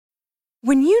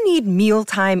When you need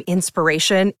mealtime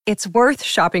inspiration, it's worth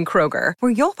shopping Kroger,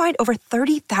 where you'll find over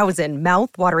 30,000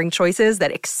 mouth-watering choices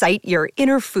that excite your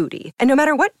inner foodie. And no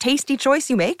matter what tasty choice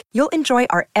you make, you'll enjoy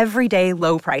our everyday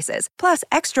low prices, plus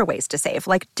extra ways to save,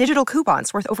 like digital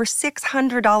coupons worth over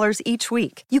 $600 each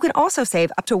week. You can also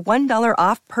save up to $1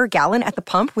 off per gallon at the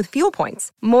pump with fuel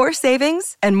points. More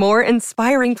savings and more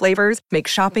inspiring flavors make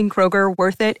shopping Kroger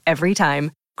worth it every time.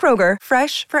 Kroger,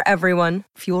 fresh for everyone.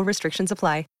 Fuel restrictions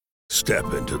apply.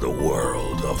 Step into the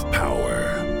world of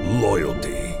power,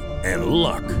 loyalty, and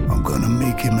luck. I'm gonna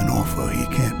make him an offer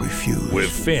he can't refuse. With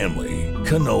family,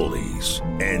 cannolis,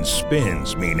 and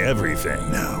spins mean everything.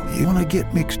 Now, you wanna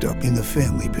get mixed up in the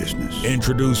family business.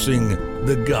 Introducing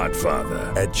The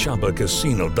Godfather at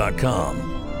ChumbaCasino.com.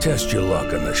 Test your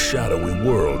luck in the shadowy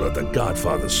world of The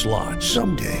Godfather slot.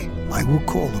 Someday, I will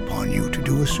call upon you to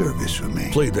do a service for me.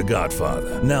 Play The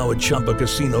Godfather now at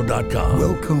ChumbaCasino.com.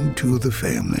 Welcome to the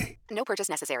family. No purchase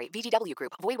necessary. VGW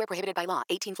Group. Void where prohibited by law.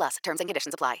 18 plus. Terms and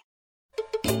conditions apply.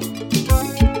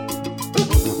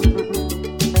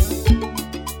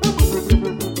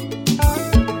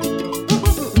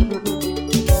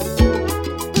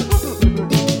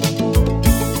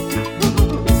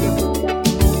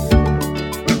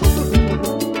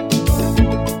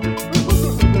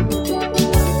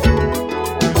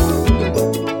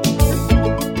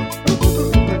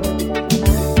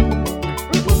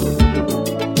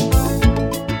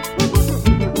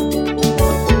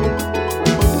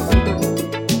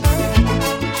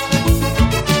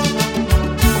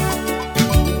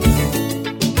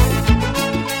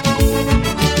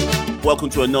 Welcome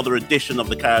to another edition of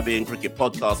the Caribbean Cricket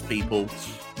Podcast, people.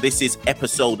 This is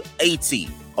episode 80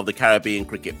 of the Caribbean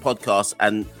Cricket Podcast,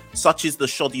 and such is the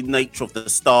shoddy nature of the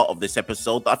start of this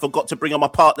episode that I forgot to bring on my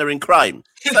partner in crime.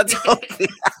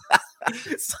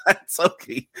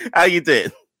 Santoki, how you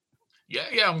doing?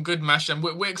 Yeah, I'm good, Mash, and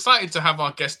we're excited to have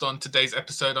our guest on today's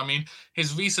episode. I mean,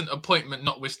 his recent appointment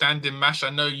notwithstanding, Mash, I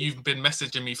know you've been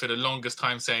messaging me for the longest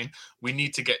time saying we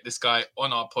need to get this guy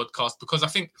on our podcast because I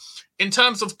think in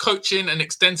terms of coaching and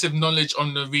extensive knowledge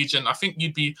on the region, I think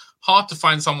you'd be hard to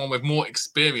find someone with more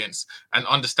experience and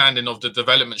understanding of the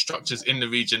development structures in the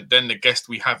region than the guest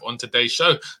we have on today's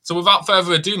show. So without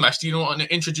further ado, Mash, do you want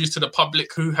to introduce to the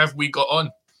public who have we got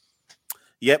on?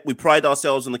 Yep, we pride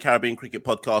ourselves on the Caribbean Cricket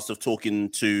Podcast of talking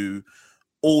to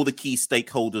all the key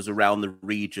stakeholders around the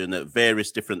region at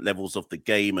various different levels of the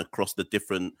game across the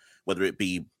different, whether it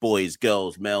be boys,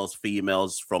 girls, males,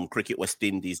 females, from Cricket West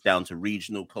Indies down to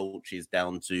regional coaches,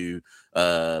 down to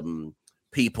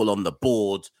people on the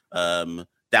board,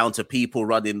 down to people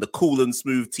running the cool and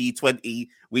smooth T20.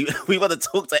 We want to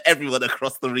talk to everyone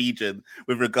across the region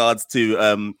with regards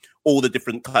to all the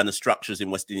different kind of structures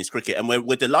in West Indies cricket. And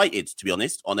we're delighted, to be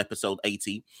honest, on episode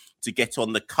 80 to get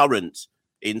on the current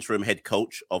interim head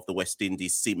coach of the West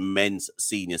Indies men's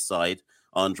senior side,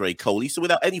 Andre Coley. So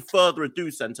without any further ado,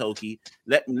 Santoki,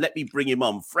 let me bring him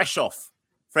on fresh off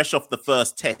the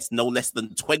first test, no less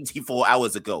than 24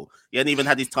 hours ago. He hadn't even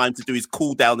had his time to do his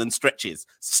cool down and stretches.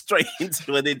 Straight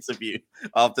into an interview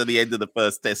after the end of the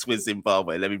first test with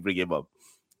Zimbabwe. Let me bring him on.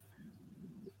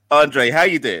 Andre, how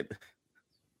you doing?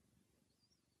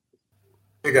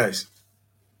 Hey, guys.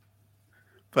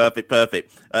 Perfect.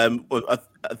 I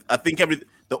think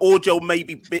the audio may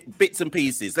be bits and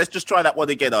pieces. Let's just try that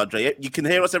one again, Andre. You can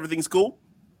hear us? Everything's cool?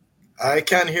 I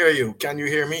can hear you. Can you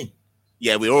hear me?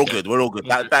 Yeah, we're all good.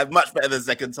 That much better than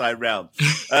second time round.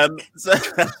 So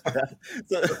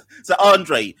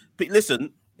Andre,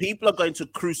 listen, people are going to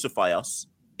crucify us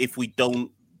if we don't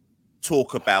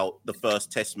talk about the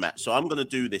first test match. So I'm going to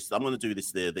do this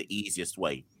the easiest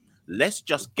way. Let's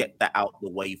just get that out the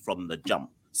way from the jump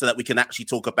so that we can actually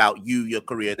talk about you, your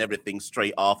career, and everything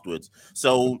straight afterwards.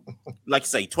 So, like I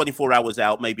say, 24 hours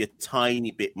out, maybe a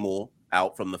tiny bit more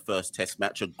out from the first test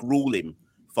match, a grueling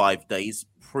 5 days.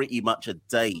 Pretty much a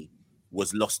day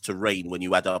was lost to rain when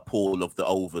you had a pool of the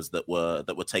overs that were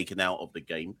taken out of the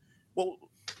game. Well,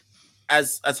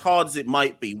 as hard as it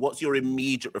might be, what's your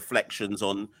immediate reflections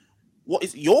on what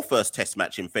is your first test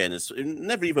match, in fairness?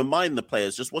 Never even mind the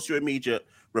players, just what's your immediate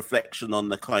reflection on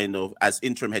the kind of, as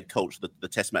interim head coach, the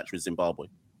test match with Zimbabwe?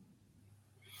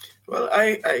 Well,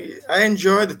 I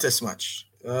enjoy the test match.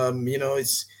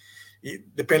 It's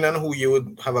depending on who you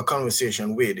would have a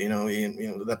conversation with,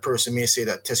 that person may say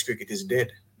that test cricket is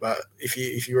dead. But if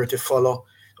you were to follow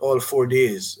all 4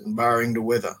 days, barring the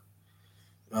weather,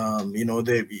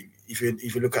 if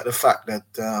you look at the fact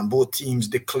that both teams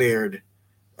declared,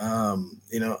 and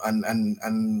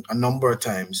a number of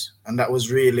times, and that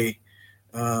was really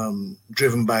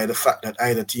driven by the fact that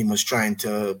either team was trying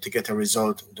to get a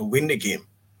result to win the game.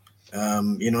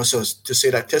 So to say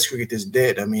that Test cricket is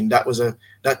dead, I mean,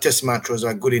 that Test match was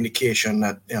a good indication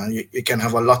that you can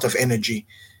have a lot of energy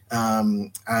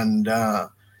and a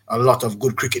lot of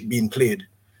good cricket being played.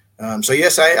 So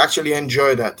yes, I actually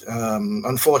enjoyed that.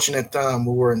 Unfortunate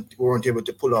we weren't able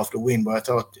to pull off the win, but I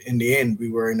thought in the end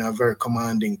we were in a very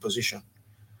commanding position.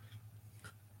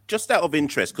 Just out of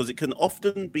interest, because it can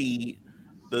often be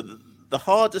the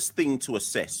hardest thing to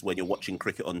assess when you're watching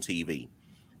cricket on TV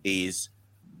is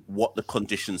what the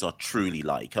conditions are truly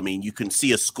like. I mean, you can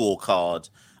see a scorecard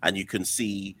and you can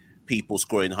see people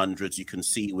scoring hundreds, you can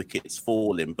see wickets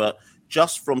falling, but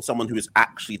just from someone who is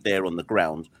actually there on the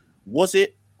ground, was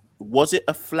it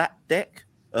a flat deck?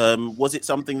 Was it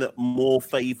something that more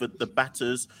favoured the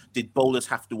batters? Did bowlers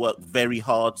have to work very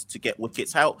hard to get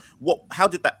wickets? How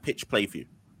did that pitch play for you?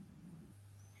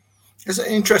 It's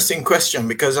an interesting question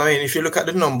because, I mean, if you look at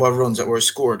the number of runs that were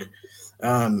scored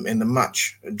in the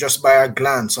match, just by a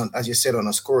glance, as you said, on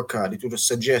a scorecard, it would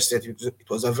suggest that it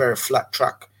was a very flat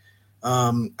track.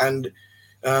 And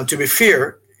to be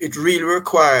fair, it really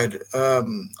required a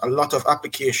lot of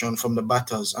application from the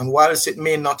batters. And whilst it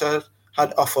may not have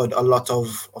had offered a lot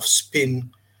of spin,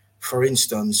 for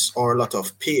instance, or a lot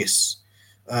of pace,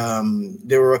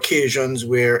 there were occasions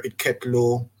where it kept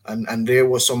low and there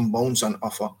was some bounce on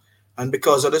offer. And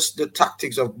because of the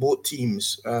tactics of both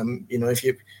teams, if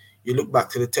you look back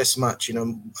to the Test match,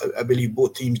 I believe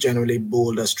both teams generally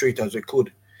bowled as straight as they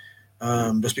could,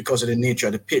 just because of the nature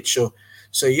of the pitch.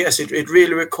 So yes, it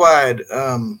really required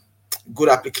good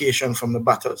application from the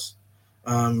batters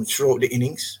throughout the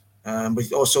innings, but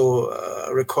it also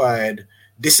required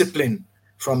discipline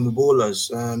from the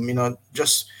bowlers.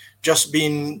 Just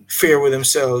being fair with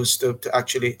themselves to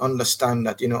actually understand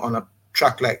that on a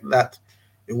track like that,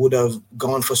 it would have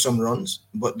gone for some runs,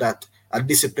 but that a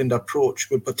disciplined approach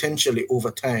would potentially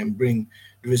over time bring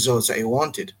the results that he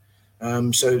wanted.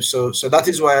 So that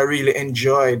is why I really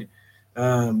enjoyed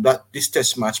this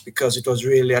Test match, because it was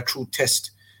really a true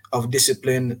test of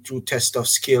discipline, true test of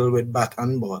skill with bat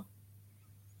and ball.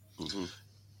 Mm-hmm.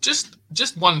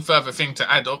 Just one further thing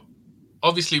to add up.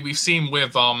 Obviously, we've seen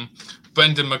with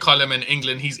Brendan McCullum in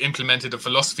England, he's implemented a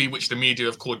philosophy which the media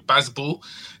have called Bazball.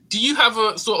 Do you have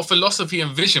a sort of philosophy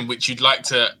and vision which you'd like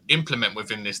to implement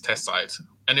within this Test side?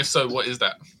 And if so, what is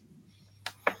that?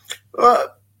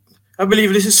 I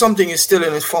believe this is something is still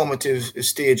in its formative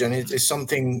stage, and it is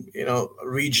something,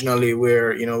 regionally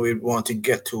where, we want to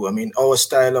get to. I mean, our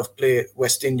style of play,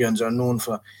 West Indians are known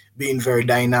for being very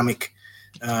dynamic,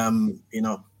 in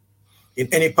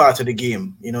any part of the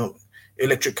game,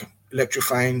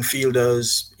 electrifying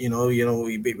fielders, we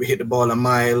hit the ball a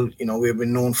mile, we've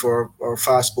been known for our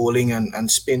fast bowling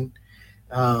and spin.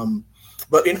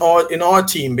 But in our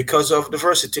team, because of the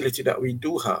versatility that we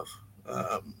do have,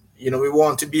 we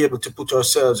want to be able to put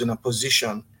ourselves in a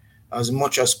position as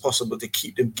much as possible to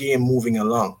keep the game moving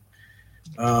along.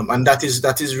 And that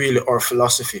is really our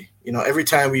philosophy. Every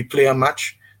time we play a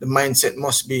match, the mindset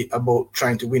must be about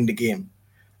trying to win the game.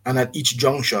 And at each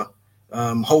juncture,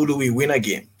 how do we win a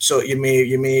game? So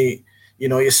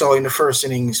you saw in the first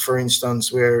innings, for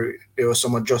instance, where there was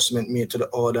some adjustment made to the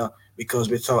order because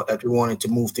we thought that we wanted to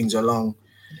move things along,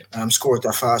 score at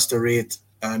a faster rate.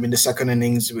 In the second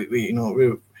innings, we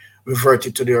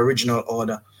reverted to the original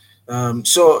order.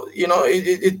 That's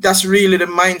really the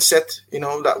mindset,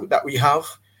 that we have.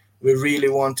 We really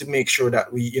want to make sure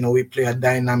that we play a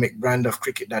dynamic brand of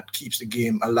cricket that keeps the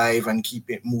game alive and keep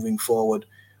it moving forward.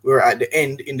 Where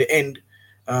in the end,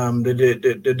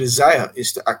 the desire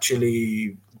is to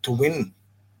actually to win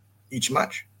each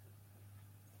match.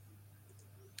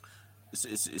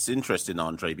 It's interesting,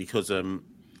 Andre, because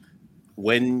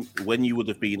when you would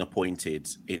have been appointed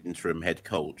interim head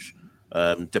coach,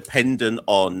 dependent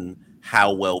on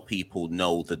how well people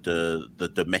know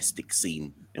the domestic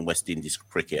scene in West Indies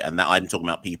cricket, and that I'm talking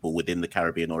about people within the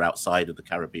Caribbean or outside of the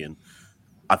Caribbean,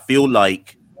 I feel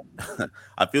like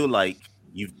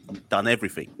you've done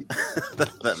everything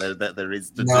that there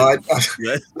is to do.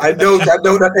 I know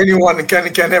that anyone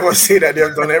can ever say that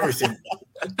they've done everything.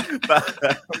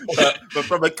 but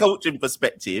from a coaching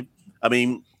perspective, I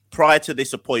mean, prior to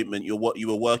this appointment, you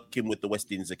were working with the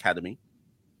West Indies Academy.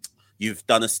 You've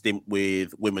done a stint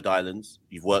with Windward Islands.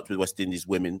 You've worked with West Indies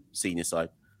women senior side,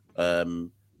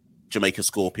 Jamaica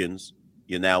Scorpions.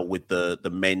 You're now with the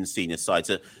men's senior side.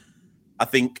 So I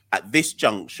think at this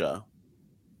juncture,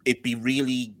 it'd be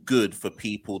really good for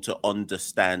people to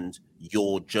understand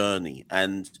your journey.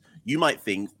 And you might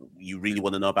think you really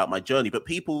want to know about my journey, but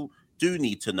people do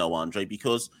need to know, Andre,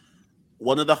 because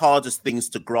one of the hardest things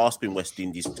to grasp in West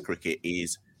Indies cricket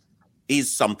is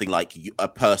is something like a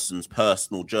person's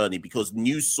personal journey, because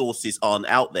news sources aren't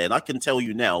out there. And I can tell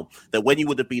you now that when you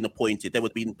would have been appointed, there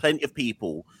would have been plenty of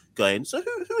people going, so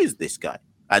who is this guy?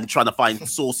 And trying to find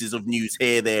sources of news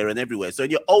here, there, and everywhere. So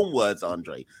in your own words,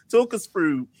 Andre, talk us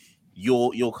through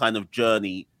your kind of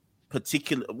journey.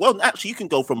 Well, actually, you can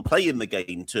go from playing the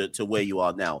game to where you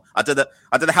are now. I don't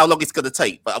know how long it's going to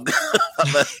take, but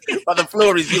but the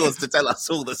floor is yours to tell us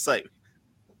all the same.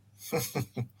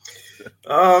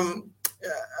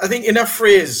 I think in a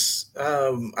phrase,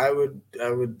 I would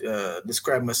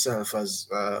describe myself as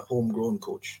a homegrown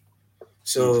coach.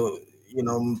 So you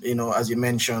know, as you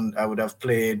mentioned, I would have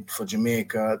played for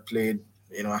Jamaica, played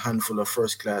a handful of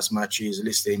first class matches,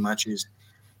 list A matches,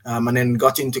 and then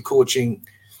got into coaching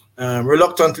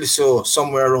reluctantly, so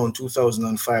somewhere around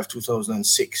 2005,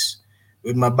 2006,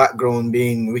 with my background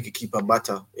being wicketkeeper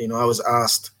batter. I was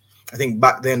asked, I think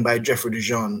back then, by Jeffrey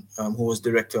Dijon, who was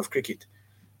director of cricket,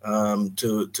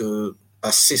 to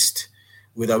assist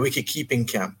with a wicket keeping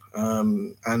camp,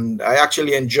 and I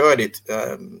actually enjoyed it.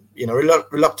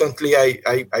 Reluctantly,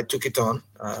 I took it on,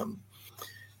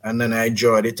 and then I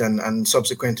enjoyed it, and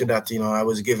subsequent to that, I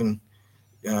was given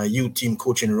youth team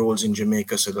coaching roles in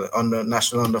Jamaica. So the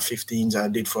national under 15s I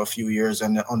did for a few years,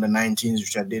 and the under 19s,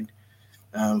 which I did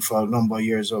for a number of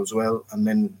years as well. And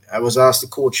then I was asked to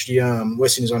coach the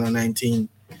West Indies under 19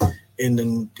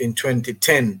 in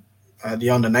 2010, the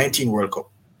under 19 World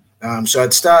Cup. So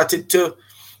I'd started to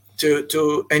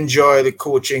enjoy the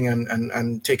coaching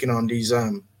and taking on these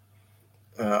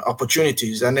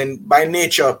opportunities. And then by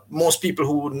nature, most people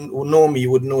who know me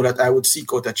would know that I would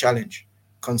seek out a challenge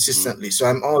consistently. So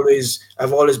I've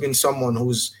always been someone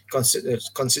who's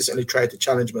consistently tried to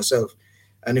challenge myself.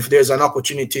 And if there's an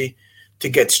opportunity to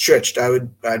get stretched,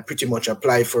 I'd pretty much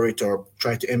apply for it or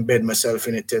try to embed myself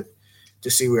in it to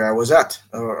see where I was at,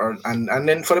 and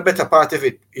then for the better part of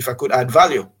it, if I could add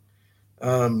value.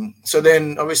 So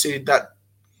then obviously that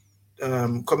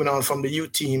coming on from the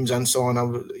youth teams and so on,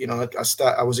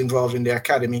 I was involved in the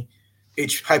academy,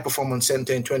 High Performance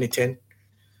Center in 2010,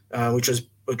 which was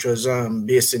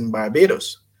based in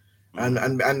Barbados,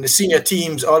 and the senior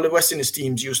teams, all the West Indies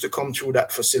teams, used to come through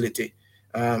that facility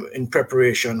in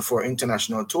preparation for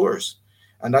international tours,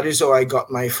 and that is how I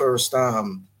got my first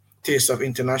taste of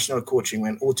international coaching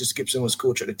when Otis Gibson was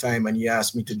coach at the time, and he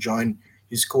asked me to join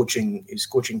his coaching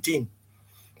team.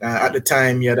 At the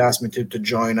time, he had asked me to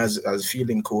join as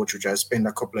fielding coach, which I spent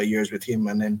a couple of years with him.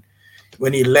 And then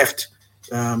when he left,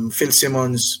 Phil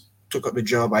Simmons took up the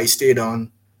job. I stayed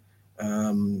on,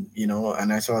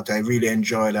 and I thought I really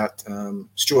enjoyed that.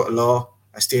 Stuart Law,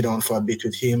 I stayed on for a bit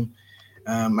with him.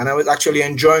 And I was actually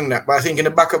enjoying that. But I think in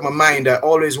the back of my mind, I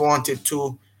always wanted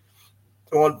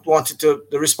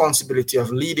the responsibility of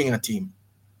leading a team.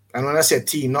 And when I say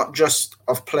team, not just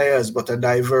of players, but a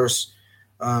diverse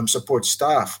support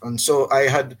staff. And so I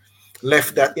had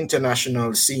left that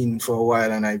international scene for a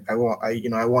while, and I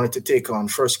wanted to take on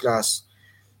first class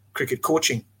cricket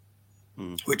coaching,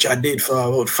 which I did for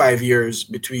about 5 years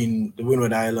between the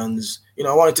Windward Islands.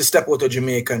 I wanted to step out of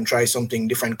Jamaica and try something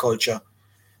different culture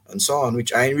and so on,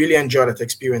 which I really enjoyed that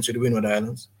experience with the Windward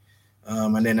Islands.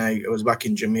 And then I was back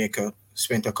in Jamaica,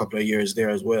 spent a couple of years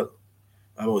there as well,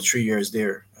 about 3 years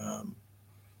there.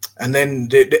 And then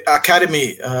the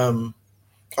academy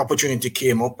opportunity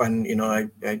came up, and I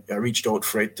reached out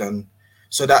for it, and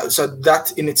so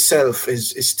that in itself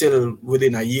is still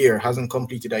within a year, hasn't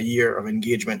completed a year of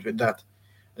engagement with that.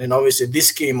 And then obviously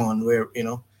this came on where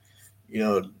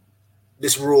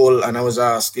this role, and I was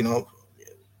asked to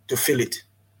fill it.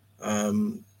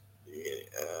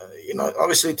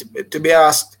 Obviously to be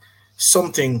asked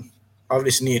something of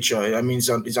this nature, I mean,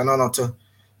 it's an honor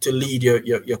to lead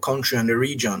your country and the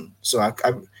region. So I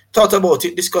thought about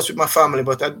it, discussed with my family,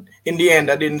 but in the end,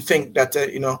 I didn't think that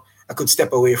I could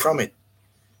step away from it.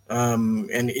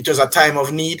 And it was a time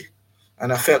of need,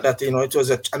 and I felt that it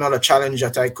was another challenge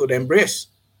that I could embrace.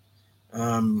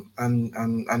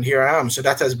 And here I am. So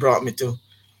that has brought me to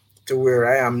where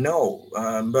I am now.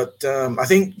 But I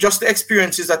think just the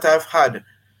experiences that I've had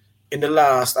in the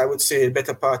last, I would say,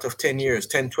 better part of 10 years,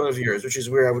 10, 12 years, which is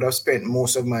where I would have spent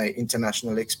most of my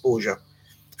international exposure,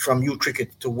 from youth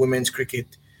cricket to women's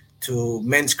cricket to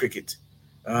men's cricket,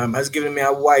 has given me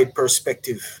a wide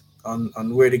perspective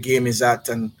on where the game is at,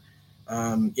 and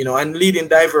and leading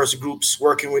diverse groups,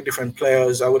 working with different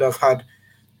players. I would have had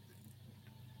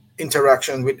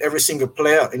interaction with every single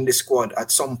player in the squad at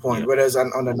some point, whether as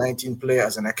an under 19 player,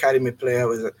 as an academy player,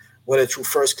 whether through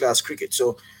first class cricket.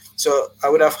 So I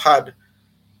would have had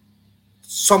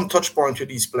some touch point with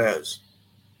these players.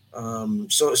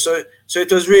 So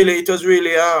it was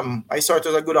really I saw it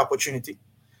as a good opportunity.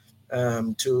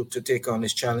 to take on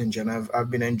this challenge, and I've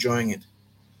been enjoying it.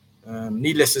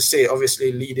 Needless to say,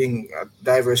 obviously leading a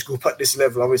diverse group at this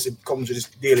level obviously comes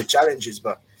with daily challenges,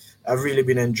 but I've really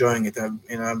been enjoying it.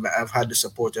 I've had the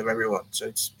support of everyone, so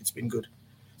it's been good.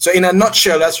 So in a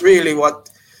nutshell, that's really what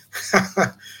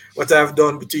what I've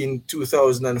done between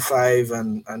 2005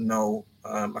 and now,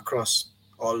 across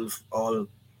all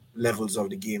levels of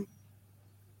the game.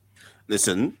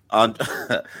 Listen,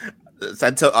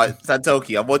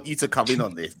 Santoki, I want you to come in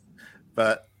on this,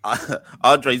 but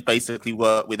Andre's basically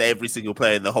worked with every single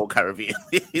player in the whole Caribbean.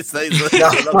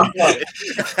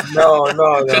 No.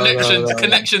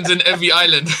 Connections in every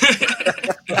island.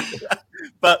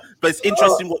 But it's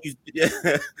interesting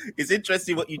it's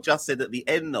interesting what you just said at the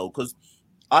end, though, because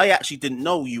I actually didn't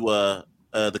know you were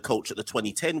the coach at the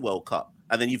 2010 World Cup,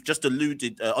 and then you've just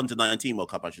alluded under 19 World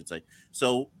Cup, I should say.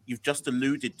 So you've just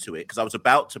alluded to it, because I was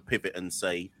about to pivot and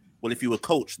say, well, if you were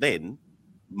coach then,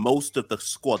 most of the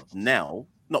squad now,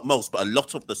 not most, but a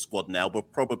lot of the squad now were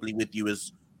probably with you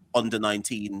as under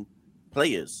 19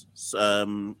 players. So,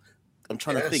 I'm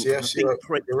trying to think. Yes, I think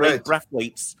you're right.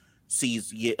 Brathwaite's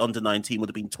year under 19 would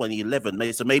have been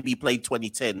 2011. So maybe he played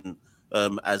 2010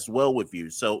 as well with you.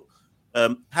 So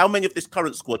how many of this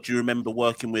current squad do you remember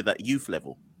working with at youth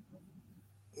level?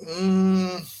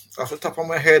 Off the top of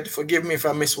my head, forgive me if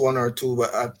I miss one or two,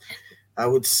 but I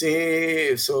would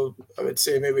say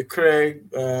maybe Craig,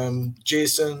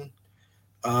 Jason,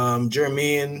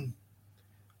 Jermaine,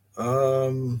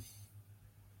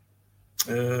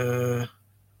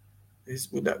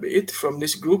 would that be it from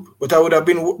this group? But I would have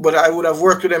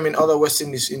worked with them in other West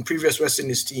Indies, in previous West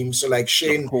Indies teams. So like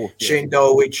Shane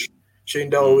Dowich,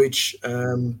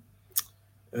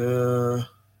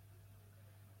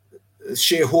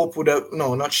 Shea Hope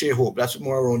not Shea Hope. That's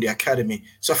more around the academy.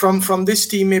 So from this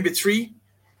team, maybe 3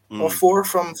 or 4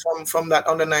 from that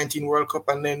under 19 World Cup,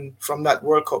 and then from that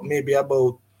World Cup, maybe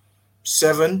about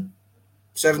 7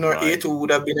 or 8 who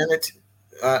would have been in it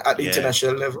at the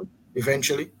international level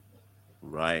eventually.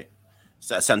 Right.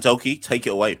 So Santoki, take it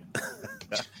away.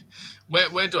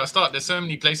 Where do I start? There's so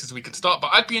many places we could start, but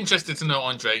I'd be interested to know,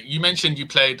 Andre, you mentioned you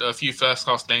played a few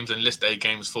first-class games and List A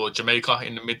games for Jamaica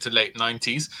in the mid to late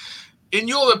 90s. In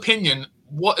your opinion,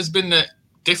 what has been the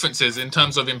differences in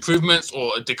terms of improvements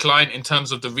or a decline in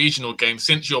terms of the regional game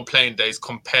since your playing days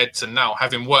compared to now,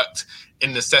 having worked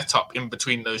in the setup in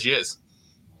between those years?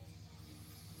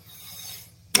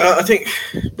 I think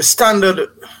the standard,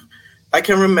 I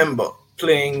can remember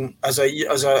playing as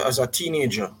a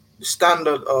teenager, the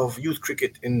standard of youth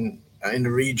cricket in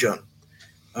the region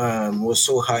was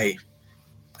so high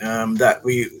that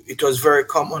it was very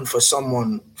common for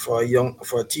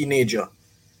a teenager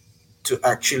to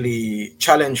actually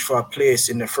challenge for a place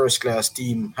in the first class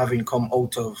team, having come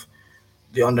out of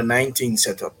the under 19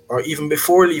 setup, or even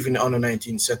before leaving the under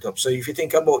 19 setup. So if you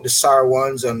think about the SAR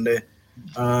ones and the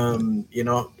Brian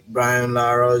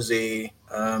Laras,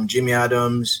 Jimmy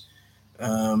Adams,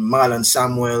 Marlon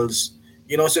Samuels,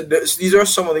 so these are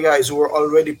some of the guys who were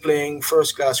already playing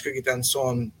first class cricket and so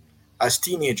on as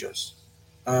teenagers.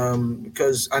 And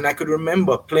I could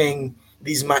remember playing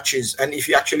these matches, and if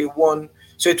you actually won,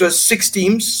 so it was 6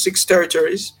 teams, 6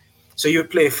 territories, so you would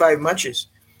play 5 matches.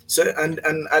 So and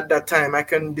at that time, I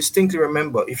can distinctly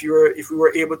remember if we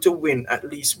were able to win at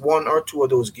least 1 or 2 of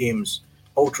those games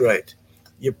outright,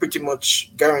 you're pretty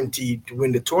much guaranteed to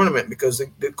win the tournament, because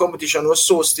the competition was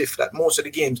so stiff that most of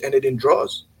the games ended in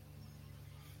draws.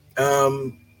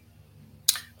 And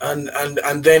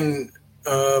then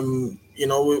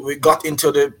we got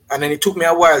into and then it took me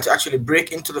a while to actually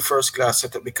break into the first class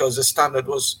setup, because the standard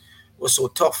was so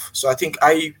tough. So I think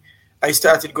I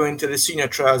started going to the senior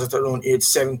trials at around age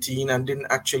 17 and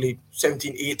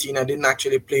 18. I didn't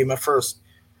actually play my first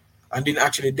and didn't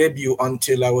actually debut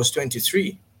until I was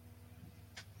 23.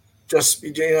 Just,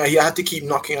 you had to keep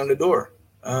knocking on the door.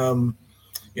 And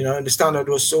the standard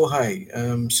was so high.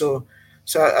 So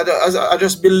I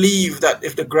just believe that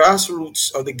if the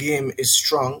grassroots of the game is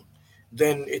strong,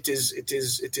 then it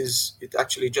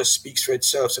actually just speaks for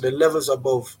itself. So the levels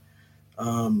above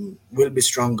will be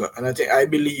stronger, and I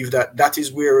believe that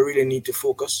is where we really need to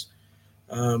focus.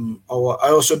 I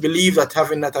also believe that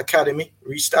having that academy,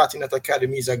 restarting that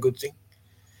academy, is a good thing.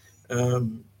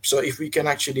 So if we can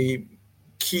actually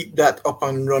keep that up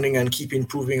and running and keep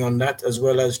improving on that, as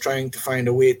well as trying to find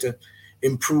a way to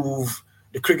improve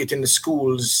the cricket in the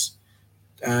schools,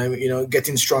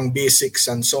 getting strong basics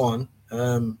and so on.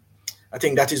 I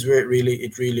think that is where it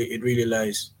really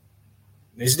lies.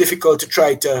 It's difficult to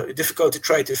try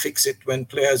to fix it when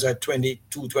players are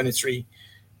 22, 23.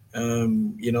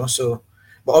 So,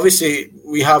 but obviously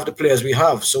we have the players we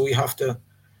have, so we have to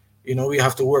we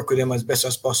have to work with them as best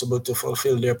as possible to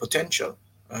fulfill their potential.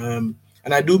 And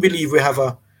I do believe we have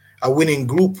a winning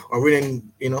group,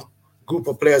 group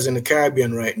of players in the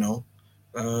Caribbean right now.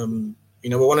 But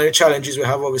one of the challenges we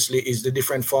have, obviously, is the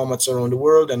different formats around the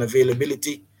world and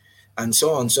availability and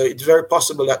so on. So it's very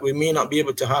possible that we may not be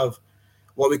able to have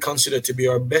what we consider to be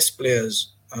our best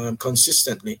players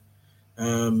consistently.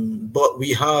 But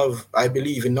we have, I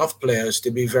believe, enough players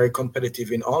to be very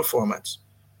competitive in all formats.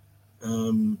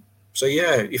 So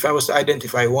yeah, if I was to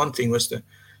identify one thing, was to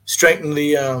strengthen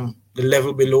the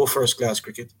level below first-class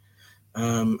cricket,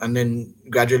 and then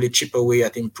gradually chip away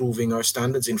at improving our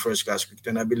standards in first-class cricket.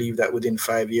 And I believe that within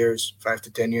 5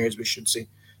 to 10 years, we should see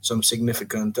some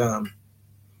significant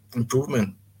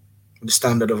improvement in the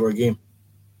standard of our game.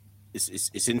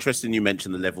 It's interesting you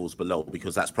mentioned the levels below,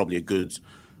 because that's probably a good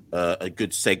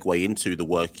segue into the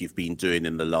work you've been doing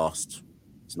in the last,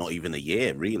 it's not even a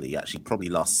year really, actually probably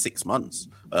last 6 months,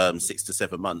 6 to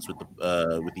 7 months with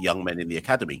the young men in the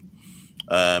academy.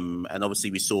 And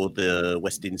obviously we saw the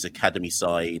West Indies academy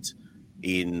side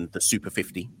in the Super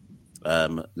 50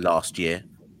 last year,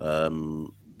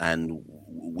 and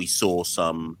we saw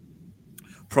some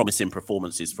promising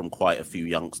performances from quite a few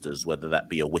youngsters, whether that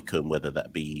be a Wickham, whether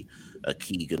that be a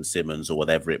Keegan Simmons, or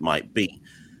whatever it might be.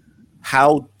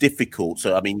 How difficult,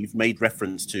 so I mean, you've made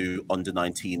reference to under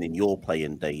 19 in your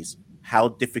playing days. How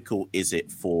difficult is it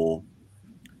for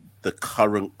the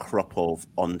current crop of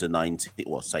under 19,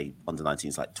 or say under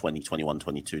 19s like 20, 21,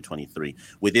 22, 23,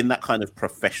 within that kind of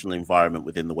professional environment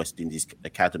within the West Indies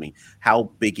Academy?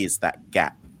 How big is that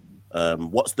gap?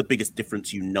 What's the biggest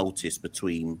difference you notice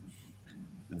between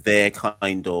their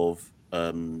kind of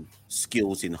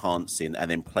skills enhancing and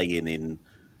then playing in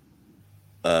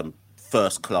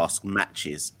first-class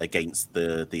matches against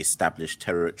the established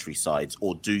territory sides?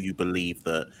 Or do you believe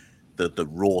that the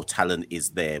raw talent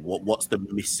is there? What's the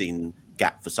missing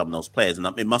gap for some of those players? And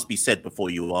it must be said before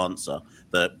you answer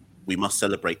that we must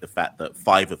celebrate the fact that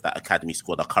 5 of that academy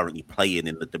squad are currently playing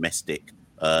in the domestic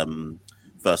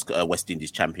first West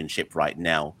Indies Championship right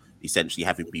now, essentially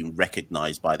having been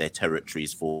recognised by their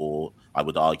territories for, I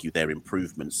would argue, their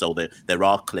improvement. So there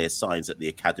are clear signs that the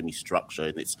academy structure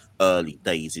in its early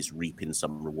days is reaping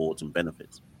some rewards and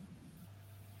benefits.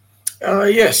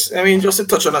 Yes, I mean, just to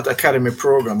touch on that academy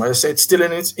program, as I said, it's still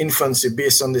in its infancy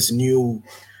based on this new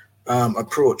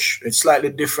approach. It's slightly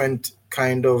different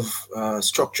kind of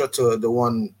structure to the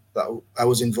one that I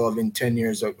was involved in 10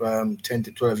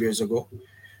 to 12 years ago,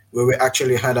 where we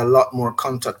actually had a lot more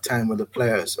contact time with the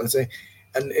players. I say,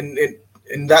 and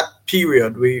in that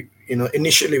period, we,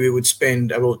 initially we would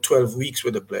spend about 12 weeks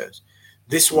with the players.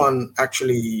 This one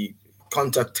actually,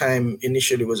 contact time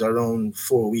initially was around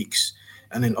 4 weeks.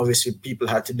 And then obviously people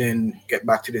had to then get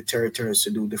back to the territories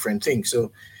to do different things.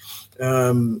 So,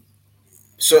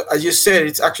 so as you said,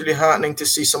 it's actually heartening to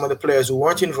see some of the players who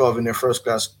weren't involved in their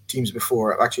first-class teams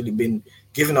before have actually been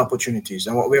given opportunities.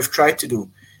 And what we have tried to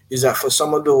do is that for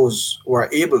some of those who are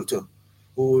able to,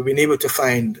 who have been able to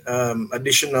find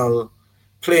additional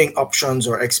playing options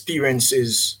or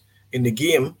experiences in the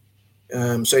game.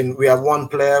 We have one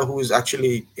player who is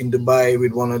actually in Dubai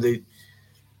with one of the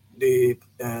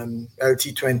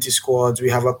LT20 squads. We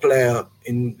have a player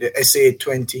in the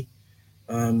SA20,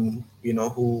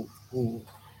 who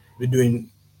we're doing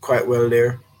quite well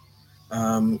there.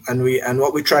 And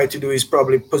what we try to do is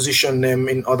probably position them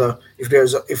in other, if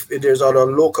there's other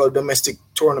local domestic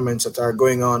tournaments that are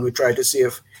going on, we try to see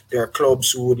if there are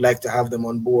clubs who would like to have them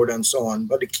on board and so on.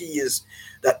 But the key is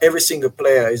that every single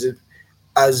player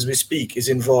as we speak, is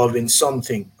involved in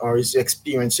something or is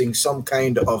experiencing some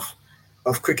kind of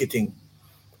cricketing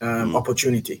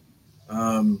opportunity.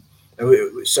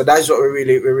 So that's what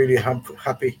we're really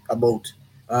happy about.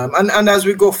 And as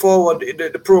we go forward,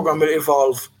 the program will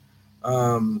evolve.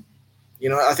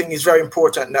 I think it's very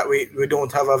important that we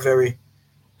don't have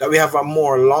that we have a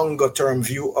more longer term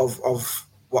view of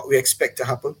what we expect to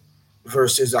happen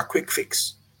versus a quick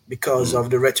fix because of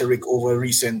the rhetoric over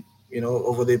recent,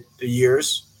 over the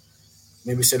years,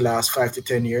 maybe say last 5 to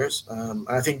 10 years.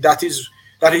 I think that is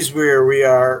where we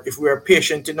are. If we are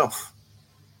patient enough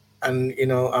and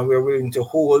we're willing to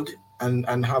hold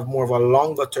and have more of a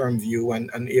longer term view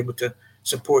and able to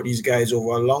support these guys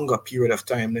over a longer period of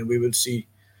time, then we will see,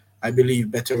 I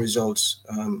believe, better results,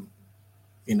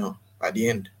 at the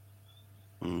end.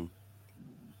 I'm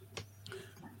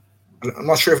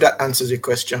not sure if that answers your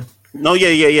question. No,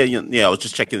 yeah. I was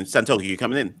just checking. Santoki, you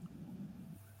coming in?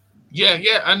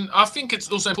 Yeah. And I think it's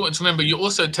also important to remember you're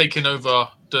also taking over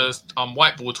the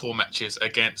white ball tour matches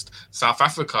against South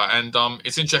Africa, and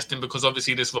it's interesting because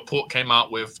obviously this report came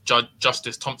out with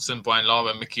Justice Thompson, Brian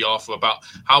Lara, and Mickey Arthur about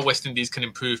how West Indies can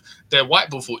improve their white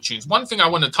ball fortunes. One thing I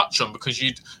want to touch on, because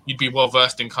you'd be well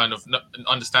versed in kind of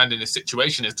understanding this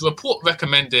situation, is the report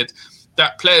recommended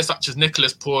that players such as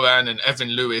Nicholas Pooran and Evan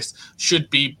Lewis should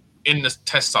be in the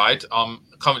test side.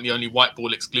 Currently only white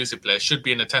ball exclusive players should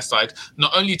be in the test side,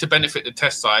 not only to benefit the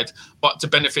test side, but to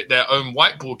benefit their own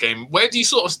white ball game. Where do you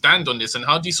sort of stand on this, and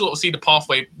how do you sort of see the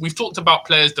pathway? We've talked about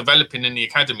players developing in the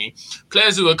academy,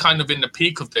 players who are kind of in the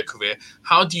peak of their career.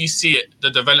 How do you see it, the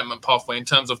development pathway, in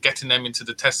terms of getting them into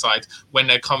the test side when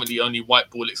they're currently only white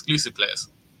ball exclusive players?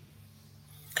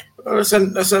 Well,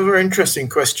 that's a very interesting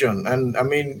question. And I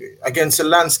mean, against the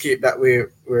landscape that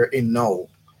we're in now,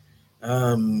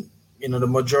 the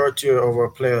majority of our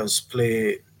players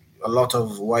play a lot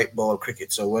of white ball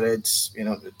cricket. So whether it's,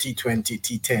 the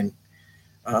T20,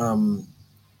 T10,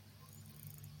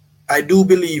 I do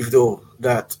believe though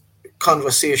that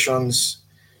conversations,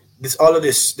 this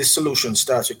solution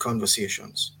starts with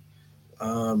conversations.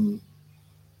 And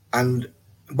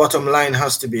bottom line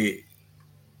has to be,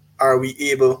 are we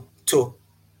able to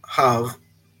have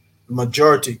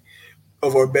majority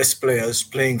of our best players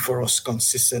playing for us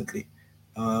consistently?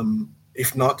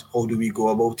 If not, how do we go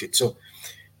about it? So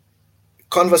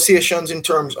conversations in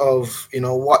terms of,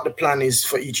 what the plan is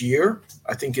for each year,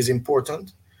 I think is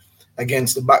important,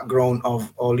 against the background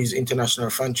of all these international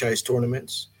franchise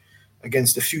tournaments,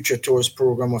 against the Future Tours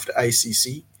program of the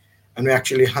ICC. And we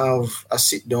actually have a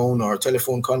sit down or a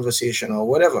telephone conversation or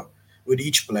whatever with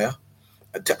each player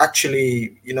to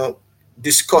actually,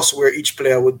 discuss where each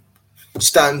player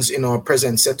stands in our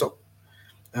present setup.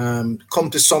 Come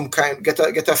to some kind, get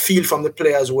a feel from the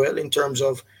player as well in terms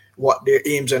of what their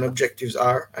aims and objectives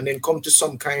are, and then come to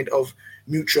some kind of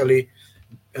mutually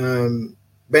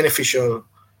beneficial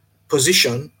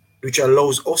position, which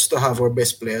allows us to have our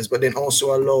best players, but then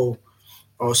also allow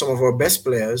some of our best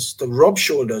players to rub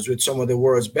shoulders with some of the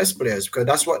world's best players, because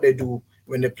that's what they do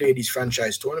when they play these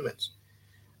franchise tournaments.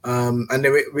 And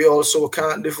then we also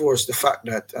can't divorce the fact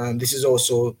that this is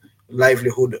also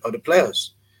livelihood of the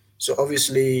players. So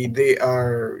obviously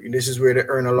this is where they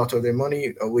earn a lot of their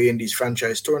money, away in these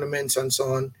franchise tournaments and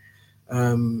so on.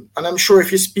 And I'm sure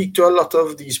if you speak to a lot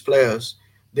of these players,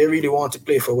 they really want to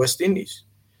play for West Indies.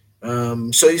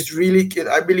 So it's really,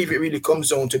 I believe it really comes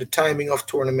down to the timing of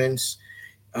tournaments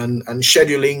and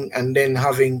scheduling, and then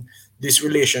having this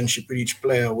relationship with each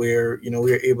player where,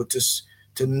 we're able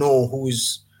to know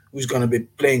who's going to be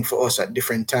playing for us at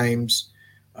different times.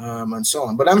 And so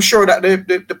on. But I'm sure that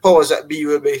the powers that be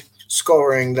will be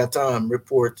scouring that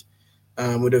report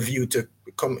with a view to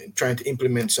trying to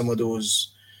implement some of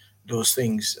those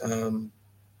things.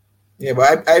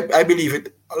 But I believe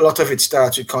a lot of it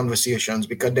starts with conversations,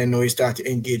 because then you start to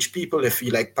engage people. They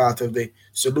feel like part of the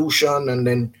solution, and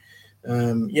then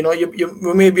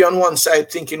you may be on one side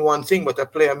thinking one thing, but a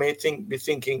player may be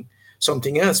thinking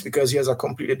something else because he has a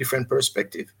completely different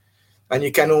perspective, and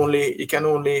you can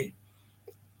only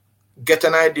get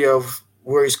an idea of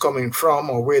where he's coming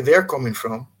from or where they're coming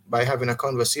from by having a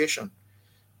conversation.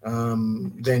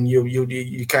 Then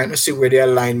you kind of see where the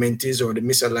alignment is or the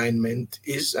misalignment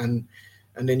is, and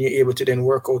then you're able to then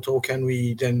work out how can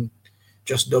we then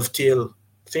just dovetail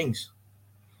things.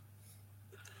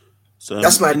 So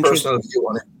that's my personal view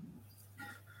on it.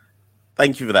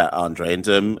 Thank you for that, Andre. And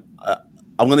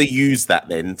I'm going to use that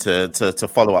then to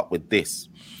follow up with this.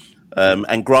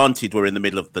 And granted, we're in the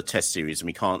middle of the test series and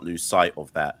we can't lose sight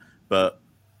of that. But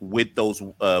with those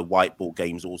white ball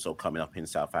games also coming up in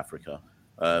South Africa,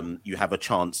 you have a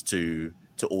chance to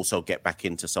also get back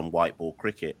into some white ball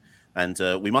cricket. And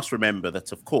we must remember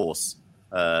that, of course,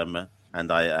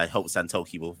 and I hope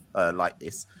Santoki will like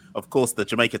this, of course, the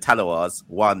Jamaica Talawars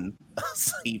won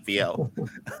CPL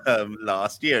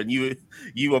last year. And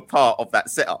you were part of that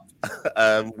setup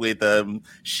with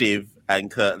Shiv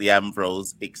and Curtly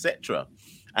Ambrose, etc.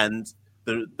 And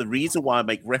the reason why I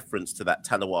make reference to that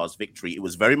Talawars victory, it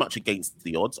was very much against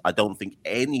the odds. I don't think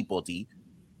anybody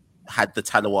had the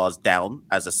Talawars down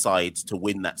as a side to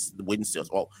win still.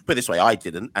 Well, put it this way, I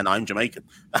didn't, and I'm Jamaican.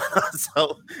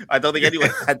 So I don't think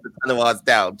anyone had the Talawars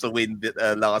down to win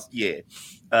last year.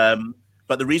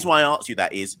 But the reason why I ask you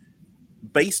that is,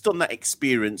 based on that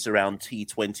experience around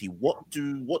T20, what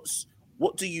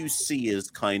do you see as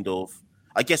kind of,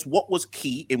 I guess, what was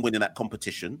key in winning that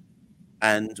competition,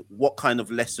 and what kind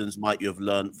of lessons might you have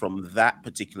learned from that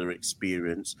particular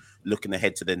experience, looking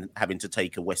ahead to then having to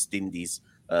take a West Indies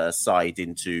side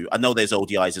into, I know there's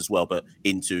ODIs as well, but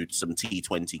into some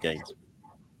T20 games?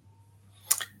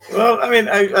 Well, I mean,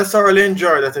 I thoroughly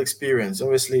enjoyed that experience.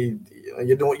 Obviously,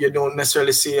 you don't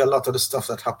necessarily see a lot of the stuff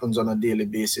that happens on a daily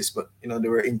basis, but there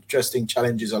were interesting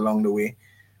challenges along the way.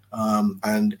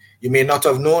 And you may not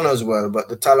have known as well, but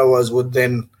the Talawas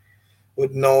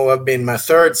would now have been my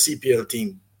third CPL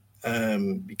team,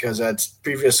 because I'd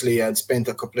spent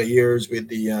a couple of years with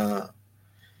the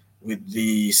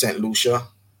St. Lucia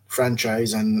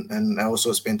franchise, and I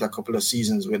also spent a couple of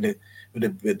seasons with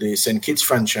the St. Kitts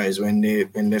franchise when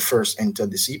they first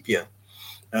entered the CPL.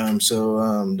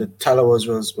 The Talawas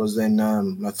was then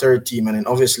my third team, and then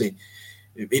obviously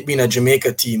it being a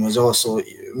Jamaica team was also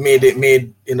made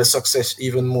the success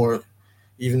even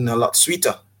a lot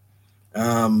sweeter.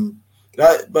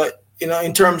 But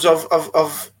in terms of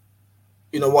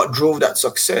what drove that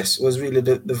success was really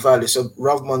the value. So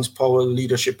Rovman's power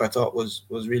leadership, I thought, was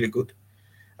really good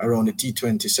around the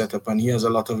T20 setup, and he has a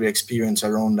lot of experience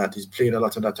around that. He's played a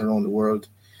lot of that around the world.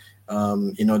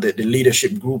 The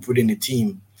leadership group within the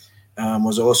team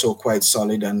was also quite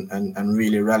solid and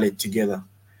really rallied together,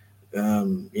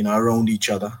 around each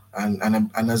other.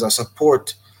 And as a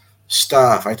support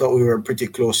staff, I thought we were pretty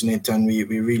close-knit, and we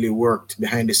really worked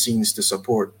behind the scenes to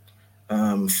support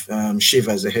Shiv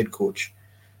as the head coach.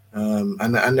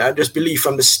 And I just believe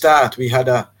from the start we had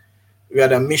a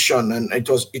mission, and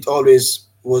it always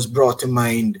was brought to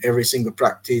mind every single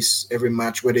practice, every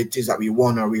match, whether it is that we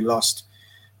won or we lost.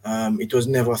 It was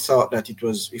never thought that it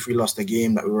was, if we lost a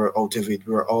game, that we were out of it.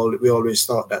 We always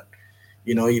thought that,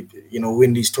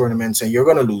 win these tournaments and you're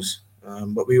going to lose.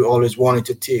 But we always wanted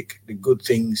to take the good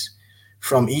things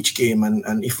from each game.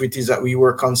 And if it is that we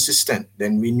were consistent,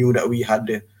 then we knew that we had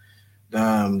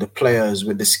the players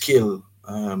with the skill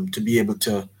to be able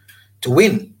to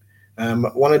win.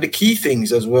 One of the key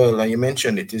things as well, and you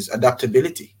mentioned it, is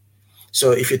adaptability.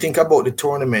 So if you think about the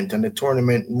tournament and the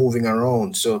tournament moving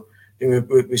around, so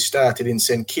we started in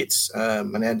St. Kitts,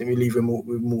 and I believe we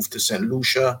moved to St.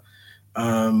 Lucia,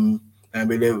 and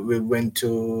we went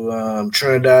to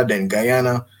Trinidad and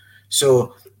Guyana.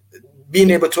 So being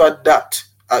able to adapt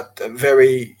at a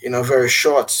very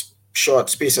short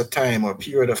space of time or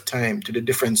period of time to the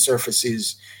different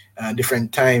surfaces,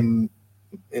 different time,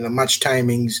 match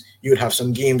timings. You would have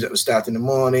some games that would start in the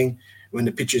morning when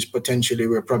the pitches potentially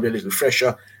were probably a little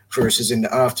fresher, versus in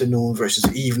the afternoon versus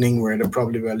the evening where they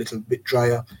probably were a little bit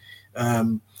drier.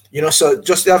 So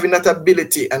just having that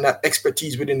ability and that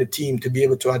expertise within the team to be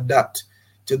able to adapt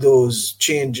to those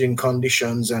changing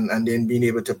conditions and then being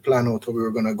able to plan out how we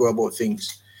were going to go about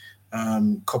things,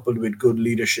 coupled with good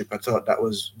leadership, I thought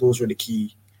those were the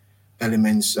key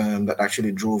elements that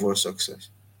actually drove our success.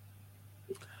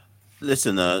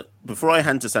 Listen, before I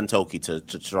hand to Santoki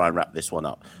to try and wrap this one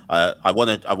up, I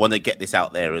want to get this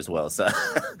out there as well. So,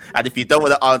 and if you don't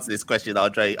want to answer this question,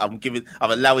 Andre, I'm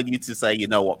allowing you to say,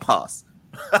 pass.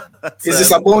 Is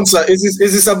this a bouncer? Is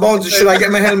this a bouncer? Should I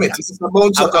get my helmet? Is this a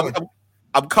bouncer coming?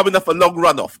 I'm coming off a long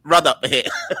run up here.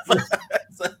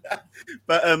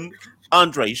 But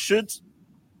Andre, should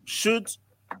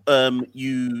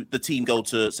the team go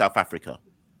to South Africa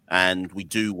and we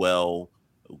do well,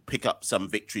 pick up some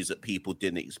victories that people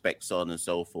didn't expect, so on and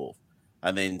so forth,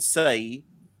 and then say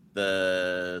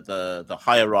the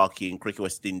hierarchy in Cricket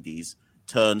West Indies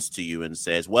turns to you and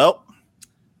says, well,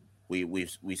 we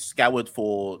scoured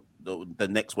for the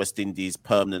next West Indies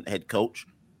permanent head coach,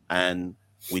 and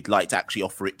we'd like to actually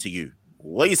offer it to you.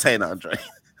 What are you saying, Andre?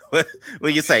 What are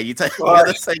you saying? You're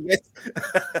gonna say yes?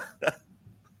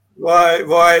 Why?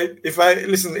 If I had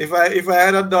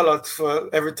 $1 for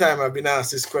every time I've been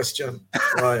asked this question,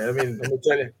 why? I mean, let me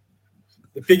tell you,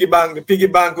 the piggy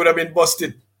bank would have been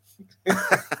busted.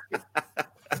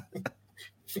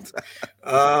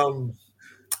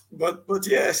 But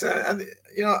yes, and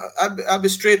I'll be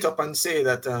straight up and say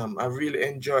that I really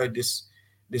enjoyed this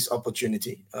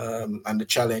opportunity and the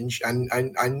challenge, and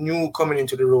I knew coming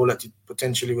into the role that it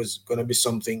potentially was going to be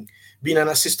something. Being an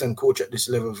assistant coach at this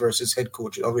level versus head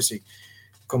coach, obviously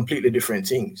completely different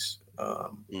things.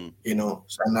 And I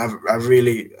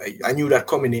knew that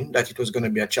coming in that it was going to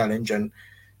be a challenge, and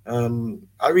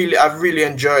I've really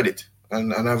enjoyed it,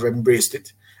 and I've embraced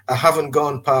it. I haven't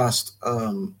gone past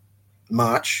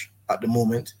March at the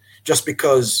moment, just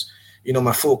because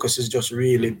my focus has just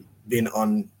really been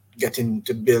on getting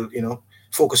to build,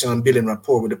 focusing on building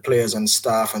rapport with the players and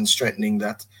staff and strengthening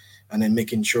that, and then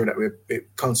making sure that we're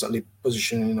constantly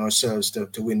positioning ourselves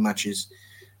to win matches.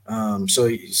 So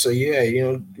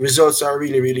yeah, results are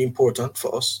really, really important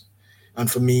for us. And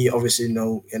for me, obviously, in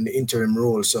the interim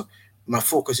role. So my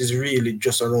focus is really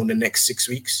just around the next 6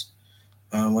 weeks,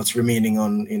 what's remaining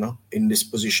on, in this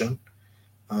position.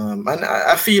 And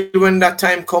I feel when that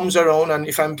time comes around, and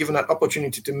if I'm given an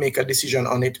opportunity to make a decision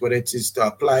on it, whether it is to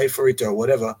apply for it or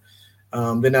whatever,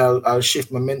 then I'll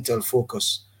shift my mental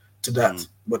focus to that.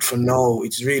 But for now,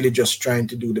 it's really just trying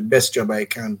to do the best job I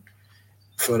can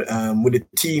for with the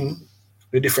team,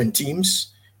 the different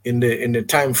teams in the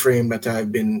time frame that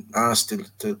I've been asked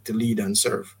to lead and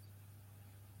serve.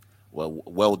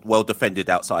 Well defended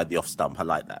outside the off stump. I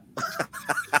like that.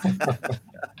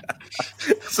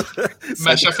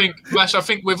 Mash, I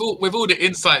think with all the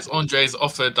insights Andre's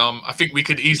offered, I think we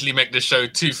could easily make the show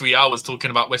 2-3 hours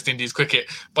talking about West Indies cricket.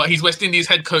 But he's West Indies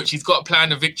head coach. He's got a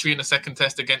plan of victory in the second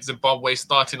test against Zimbabwe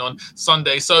starting on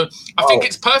Sunday. So I think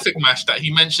it's perfect, Mash, that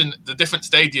he mentioned the different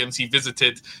stadiums he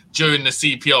visited during the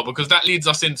CPL, because that leads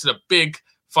us into the big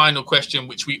final question,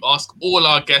 which we ask all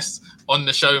our guests on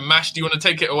the show. Mash, do you want to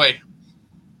take it away?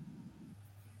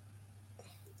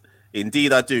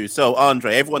 Indeed, I do. So,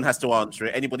 Andre, everyone has to answer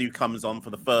it. Anybody who comes on for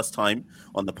the first time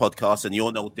on the podcast, and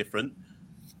you're no different,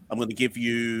 I'm going to give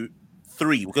you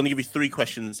three. We're going to give you three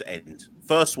questions at the end.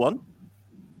 First one,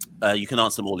 you can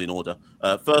answer them all in order.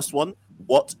 First one,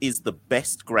 what is the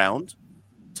best ground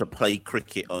to play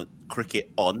cricket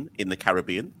on in the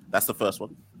Caribbean? That's the first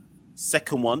one.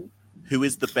 Second one, who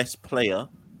is the best batter,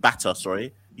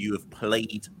 you have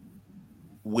played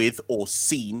with or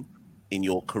seen in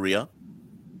your career?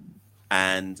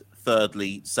 And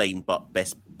thirdly, same but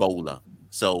best bowler.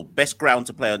 So best ground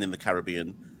to play on in the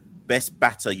Caribbean, best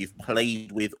batter you've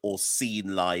played with or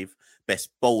seen live, best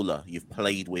bowler you've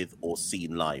played with or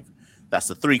seen live. That's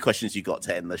the three questions you got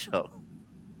to end the show.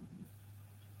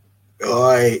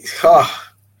 I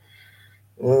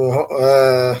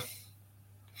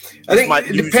think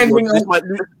depending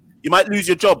on... You might lose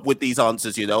your job with these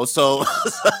answers, so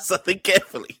think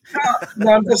carefully.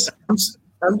 No,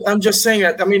 I'm just saying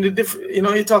that. I mean,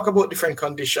 you talk about different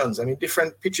conditions. I mean,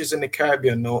 different pitches in the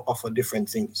Caribbean now offer different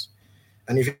things.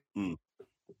 And if you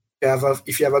have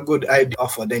a good idea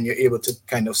offer, then you're able to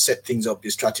kind of set things up,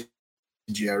 your strategy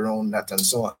around that and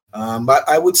so on. But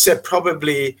I would say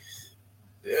probably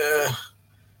the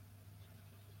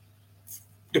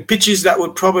pitches that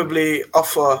would probably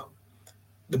offer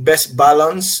the best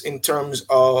balance in terms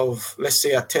of, let's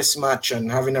say, a test match and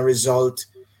having a result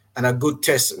and a good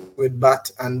test with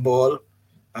bat and ball,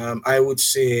 I would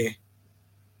say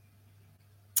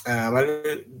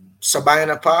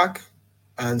Sabina Park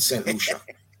and St. Lucia.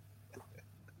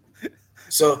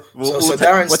 So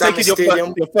Darren Stammy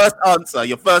Stadium.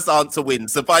 Your first answer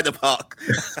wins. Sabina Park.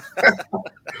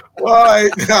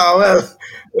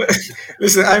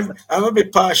 Listen, I'm a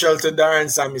bit partial to Darren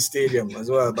Stammy Stadium as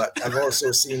well, but I've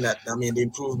also seen that. I mean, the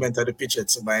improvement of the pitch at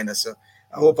Sabina. So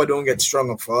I hope I don't get strung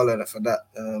up for all of that. For that.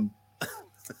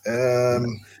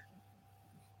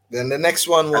 Then the next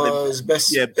one was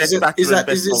best. Yeah, best batter and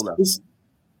best bowler.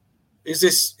 Is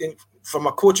this from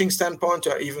a coaching standpoint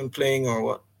or even playing or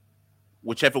what?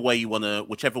 Whichever way you want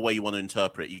to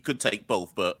interpret it. You could take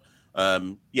both, but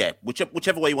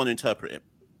whichever way you want to interpret it.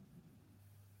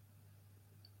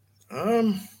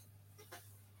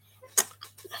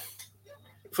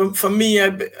 For me,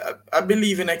 I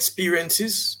believe in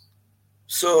experiences.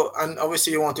 So, and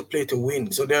obviously you want to play to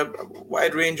win. So there are a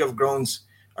wide range of grounds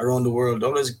around the world.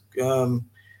 Always,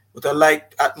 but I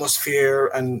like atmosphere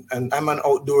and I'm an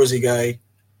outdoorsy guy.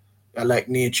 I like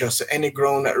nature. So any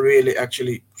ground that really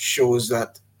actually shows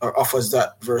that or offers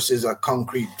that versus a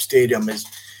concrete stadium is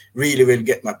really will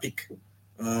get my pick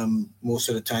most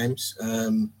of the times.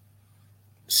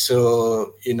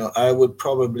 So, I would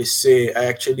probably say I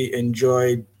actually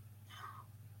enjoyed,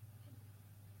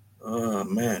 I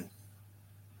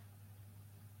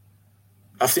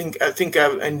think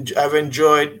I've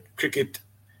enjoyed cricket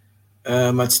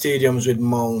at stadiums with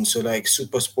mounds. So like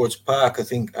Super Sports Park, I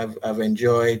think I've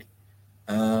enjoyed.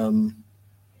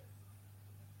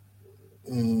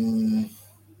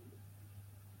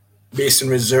 Basin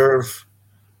Reserve,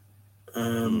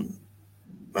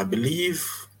 I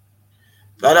believe.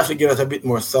 I'd have to give it a bit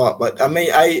more thought, but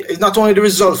it's not only the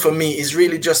result for me; it's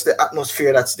really just the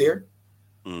atmosphere that's there.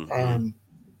 So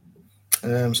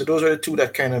those are the two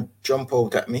that kind of jump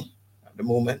out at me at the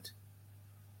moment.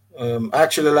 I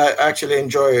actually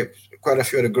enjoy quite a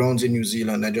few of the grounds in New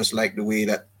Zealand. I just like the way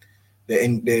that they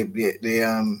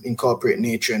incorporate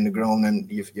nature in the ground, and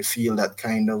you feel that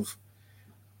kind of,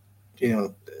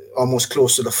 almost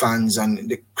close to the fans, and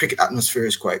the cricket atmosphere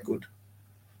is quite good.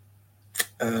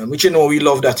 Which we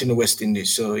love that in the West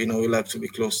Indies, so we like to be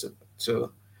close to it.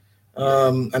 So,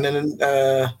 and then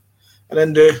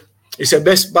it's a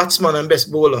best batsman and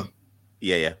best bowler.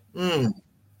 Yeah.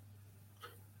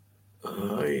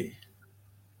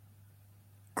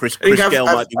 Chris Gale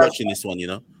might be watching this one,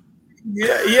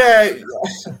 Yeah.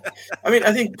 I mean,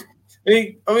 I think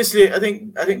obviously, I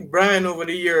think Brian over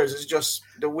the years is just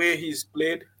the way he's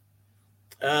played.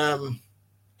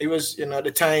 It was, at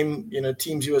the time,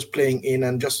 teams he was playing in,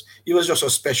 and he was just so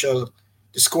special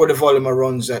to score the volume of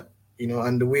runs that,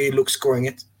 and the way he looks scoring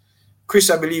it.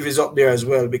 Chris, I believe, is up there as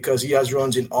well because he has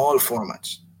runs in all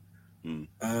formats.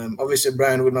 Obviously,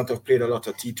 Brian would not have played a lot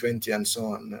of T20 and so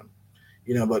on,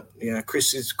 but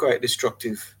Chris is quite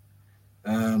destructive.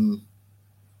 But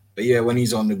yeah, when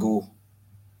he's on the go.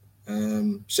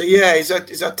 So yeah, is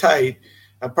that tie?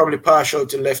 I'm probably partial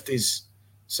to lefties.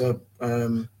 So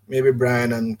maybe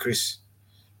Brian and Chris.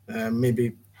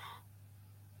 Maybe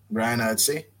Brian, I'd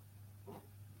say.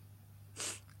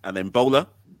 And then bowler.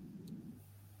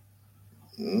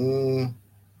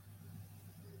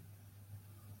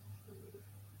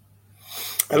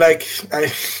 I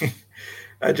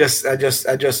just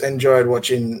enjoyed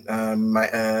watching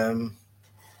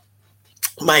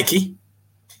Mikey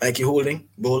Holding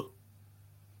bowl.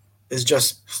 It's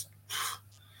just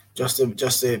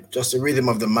the rhythm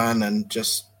of the man and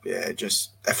just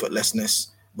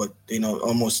effortlessness, but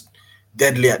almost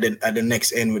deadly at the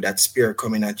next end with that spear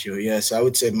coming at you. Yes, I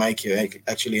would say Mikey. I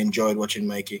actually enjoyed watching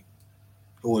Mikey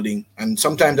Holding, and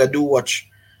sometimes I do watch,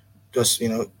 just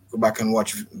go back and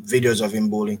watch videos of him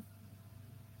bowling.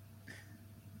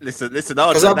 Listen, that's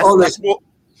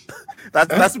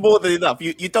more than enough.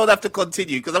 You don't have to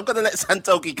continue because I'm going to let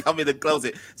Santoki come in and close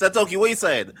it. Santoki, what are you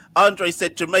saying? Andre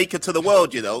said Jamaica to the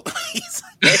world,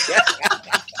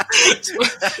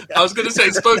 I was going to say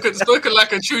spoken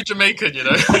like a true Jamaican,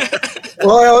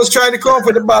 Boy, I was trying to come up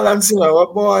with the balance,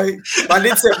 boy. I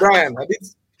did say Brian.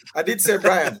 I did say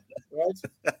Brian, right?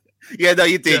 Yeah, no,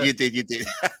 you did. He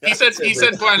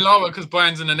said Brian Lara because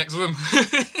Brian's in the next room.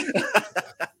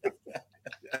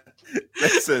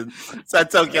 Listen,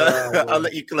 Santoki, I'll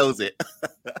let you close it.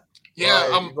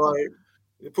 Yeah, boy,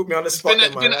 you put me on the spot.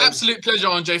 It's been an absolute pleasure,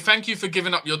 Andre. Thank you for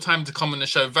giving up your time to come on the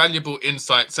show. Valuable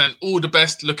insights and all the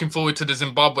best. Looking forward to the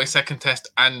Zimbabwe second test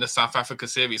and the South Africa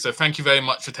series. So thank you very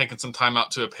much for taking some time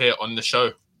out to appear on the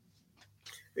show.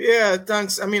 Yeah,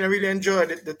 thanks. I mean, I really enjoyed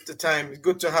the time. It's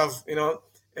good to have, in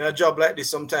a job like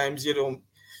this, sometimes you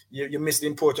miss the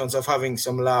importance of having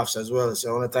some laughs as well. So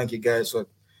I want to thank you guys for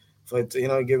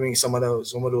giving some of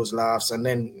those laughs. And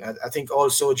then I think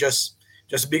also just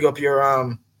big up your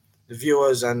the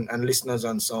viewers and listeners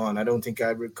and so on. I don't think I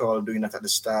recall doing that at the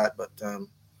start, but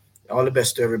all the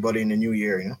best to everybody in the new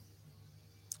year,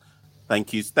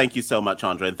 Thank you so much,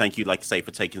 Andre, and thank you, like I say,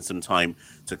 for taking some time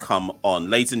to come on.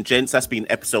 Ladies and gents, that's been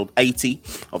episode 80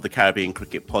 of the Caribbean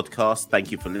Cricket Podcast. Thank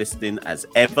you for listening as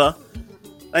ever.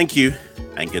 Thank you,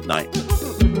 and good night.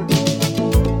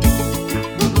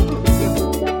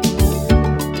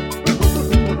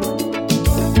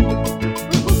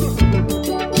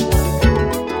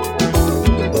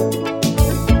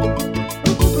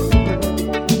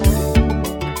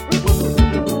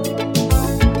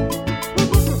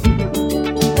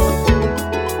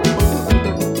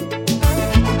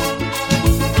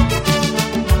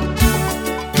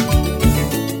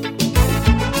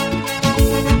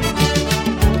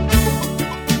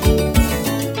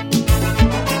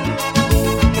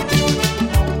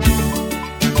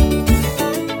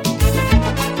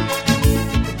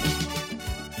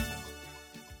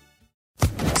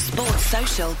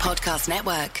 Podcast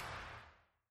Network.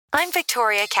 I'm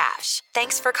Victoria Cash.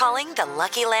 Thanks for calling the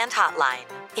Lucky Land Hotline.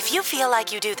 If you feel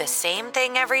like you do the same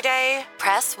thing every day,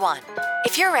 press 1.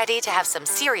 If you're ready to have some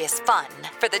serious fun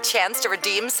for the chance to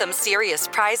redeem some serious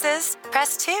prizes,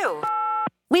 press 2.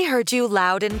 We heard you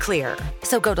loud and clear.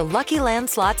 So go to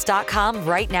LuckyLandSlots.com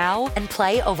right now and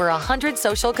play over 100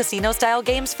 social casino-style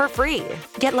games for free.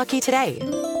 Get lucky today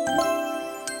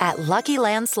at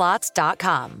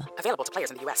LuckyLandSlots.com. Available to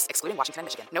players in the U.S., excluding Washington and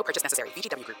Michigan. No purchase necessary.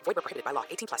 VGW Group. Void where prohibited by law.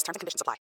 18+. Terms and conditions apply.